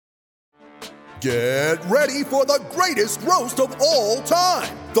Get ready for the greatest roast of all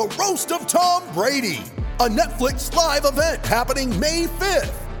time, the Roast of Tom Brady, a Netflix live event happening May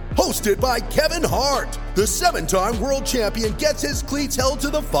 5th. Hosted by Kevin Hart, the 7-time world champion gets his cleats held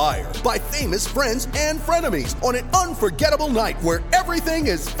to the fire by famous friends and frenemies on an unforgettable night where everything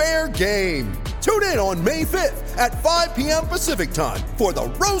is fair game. Tune in on May 5th at 5 p.m. Pacific time for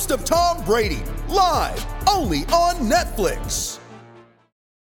the Roast of Tom Brady, live only on Netflix.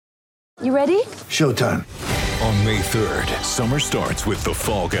 You ready? Showtime. On May 3rd, summer starts with The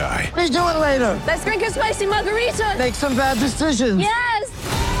Fall Guy. Let's do it later. Let's drink a spicy margarita. Make some bad decisions. Yes!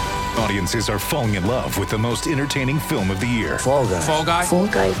 Audiences are falling in love with the most entertaining film of the year. Fall Guy. Fall Guy? Fall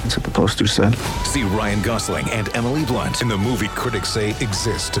Guy. That's what the poster said. See Ryan Gosling and Emily Blunt in the movie critics say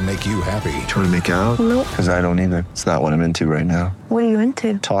exists to make you happy. Trying to make it out? Nope. Because I don't either. It's not what I'm into right now. What are you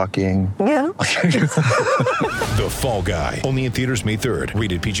into? Talking. Yeah. The Fall Guy. Only in theaters May 3rd.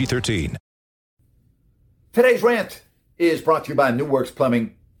 Rated PG-13. Today's rant is brought to you by New Works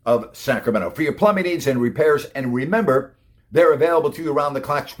Plumbing of Sacramento. For your plumbing needs and repairs, and remember, they're available to you around the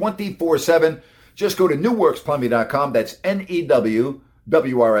clock 24/7. Just go to newworksplumbing.com. That's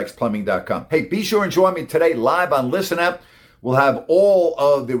NEWWRXplumbing.com. Hey, be sure and join me today live on Listen Up. We'll have all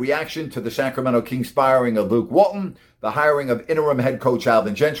of the reaction to the Sacramento Kings firing of Luke Walton, the hiring of interim head coach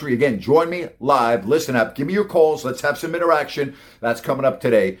Alvin Gentry. Again, join me live. Listen up. Give me your calls. Let's have some interaction. That's coming up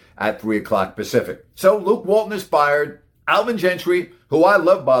today at 3 o'clock Pacific. So Luke Walton is fired. Alvin Gentry, who I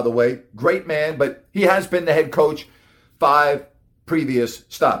love, by the way, great man, but he has been the head coach 5 previous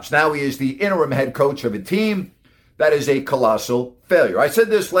stops. Now he is the interim head coach of a team that is a colossal failure. I said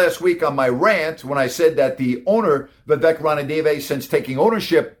this last week on my rant when I said that the owner, Vivek Ranadive, since taking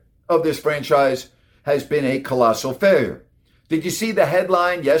ownership of this franchise, has been a colossal failure. Did you see the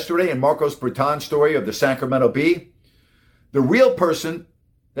headline yesterday in Marcos Bertan's story of the Sacramento Bee? The real person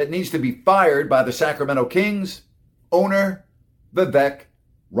that needs to be fired by the Sacramento Kings, owner Vivek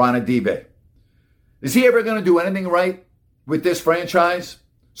Ranadive. Is he ever going to do anything right with this franchise?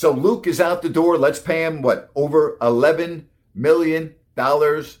 So Luke is out the door. Let's pay him, over $11 million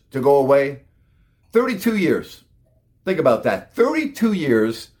to go away? 32 years. Think about that. 32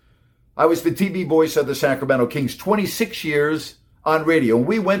 years. I was the TV voice of the Sacramento Kings, 26 years on radio.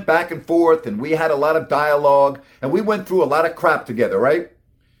 We went back and forth, and we had a lot of dialogue, and we went through a lot of crap together, right?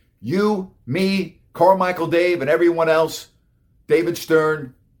 You, me, Carmichael Dave, and everyone else, David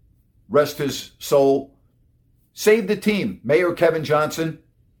Stern, rest his soul, saved the team. Mayor Kevin Johnson.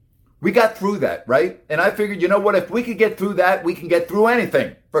 We got through that, right? And I figured, you know what? If we could get through that, we can get through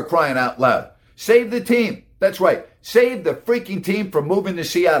anything, for crying out loud. Save the team. That's right. Save the freaking team from moving to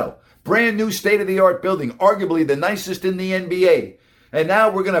Seattle. Brand new state-of-the-art building, arguably the nicest in the NBA. And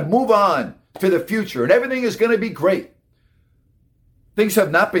now we're going to move on to the future, and everything is going to be great. Things have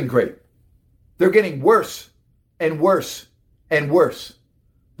not been great. They're getting worse and worse and worse.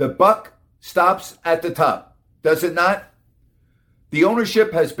 The buck stops at the top, does it not? The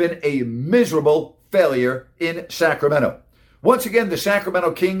ownership has been a miserable failure in Sacramento. Once again, the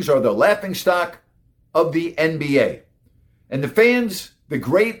Sacramento Kings are the laughingstock of the NBA. And the fans, the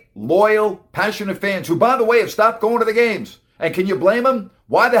great, loyal, passionate fans, who, by the way, have stopped going to the games. And can you blame them?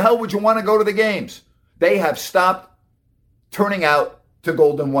 Why the hell would you want to go to the games? They have stopped turning out to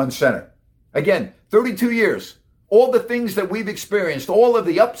Golden One Center. Again, 32 years. All the things that we've experienced, all of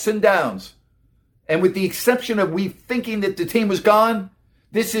the ups and downs. And with the exception of we thinking that the team was gone,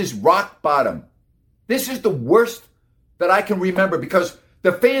 this is rock bottom. This is the worst that I can remember because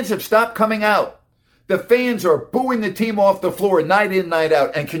the fans have stopped coming out. The fans are booing the team off the floor night in, night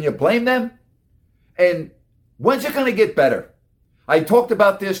out. And can you blame them? And when's it going to get better? I talked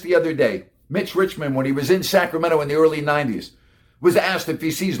about this the other day. Mitch Richmond, when he was in Sacramento in the early 90s, was asked if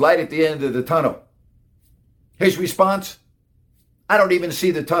he sees light at the end of the tunnel. His response, I don't even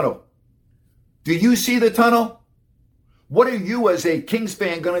see the tunnel. Do you see the tunnel? What are you as a Kings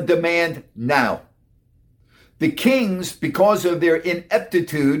fan going to demand now? The Kings, because of their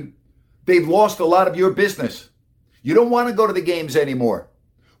ineptitude, they've lost a lot of your business. You don't want to go to the games anymore.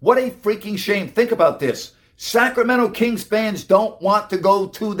 What a freaking shame. Think about this. Sacramento Kings fans don't want to go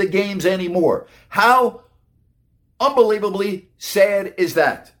to the games anymore. How unbelievably sad is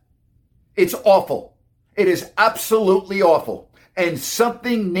that? It's awful. It is absolutely awful. And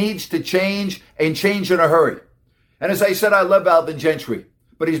something needs to change and change in a hurry. And as I said, I love Alvin Gentry,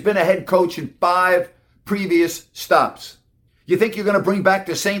 but he's been a head coach in 5 previous stops. You think you're going to bring back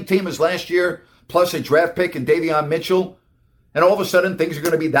the same team as last year, plus a draft pick and Davion Mitchell, and all of a sudden things are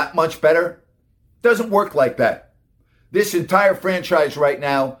going to be that much better? Doesn't work like that. This entire franchise right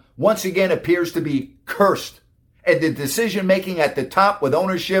now, once again, appears to be cursed. And the decision-making at the top with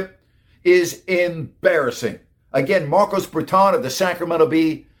ownership is embarrassing. Again, Marcos Berton of the Sacramento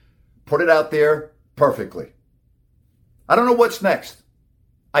Bee put it out there perfectly. I don't know what's next.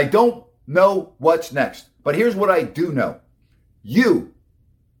 I don't know what's next. But here's what I do know. You,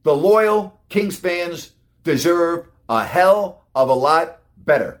 the loyal Kings fans, deserve a hell of a lot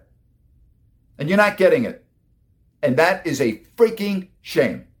better. And you're not getting it. And that is a freaking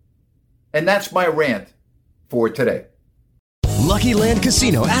shame. And that's my rant for today. Lucky Land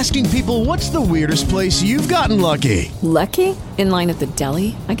Casino, asking people, what's the weirdest place you've gotten lucky? Lucky? In line at the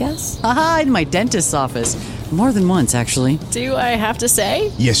deli, I guess? Aha, in my dentist's office. More than once, actually. Do I have to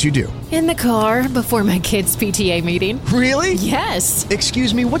say? Yes, you do. In the car before my kids' PTA meeting. Really? Yes.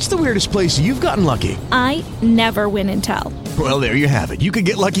 Excuse me, what's the weirdest place you've gotten lucky? I never win and tell. Well, there you have it. You can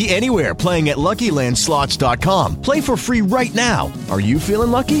get lucky anywhere, playing at LuckyLandSlots.com. Play for free right now. Are you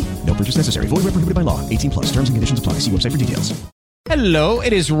feeling lucky? No purchase necessary. Void where prohibited by law. 18+. Terms and conditions apply. See website for details. Hello,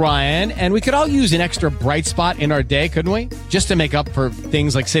 it is Ryan, and we could all use an extra bright spot in our day, couldn't we? Just to make up for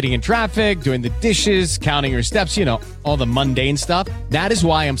things like sitting in traffic, doing the dishes, counting your steps, you know, all the mundane stuff. That is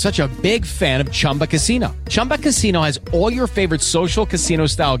why I'm such a big fan of Chumba Casino. Chumba Casino has all your favorite social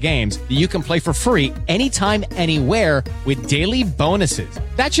casino-style games that you can play for free anytime, anywhere with daily bonuses.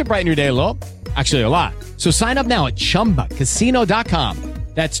 That should brighten your day a little. Actually, a lot. So sign up now at ChumbaCasino.com.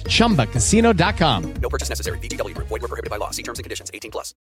 That's ChumbaCasino.com. No purchase necessary. VGW Group. Void where prohibited by law. See terms and conditions. 18+.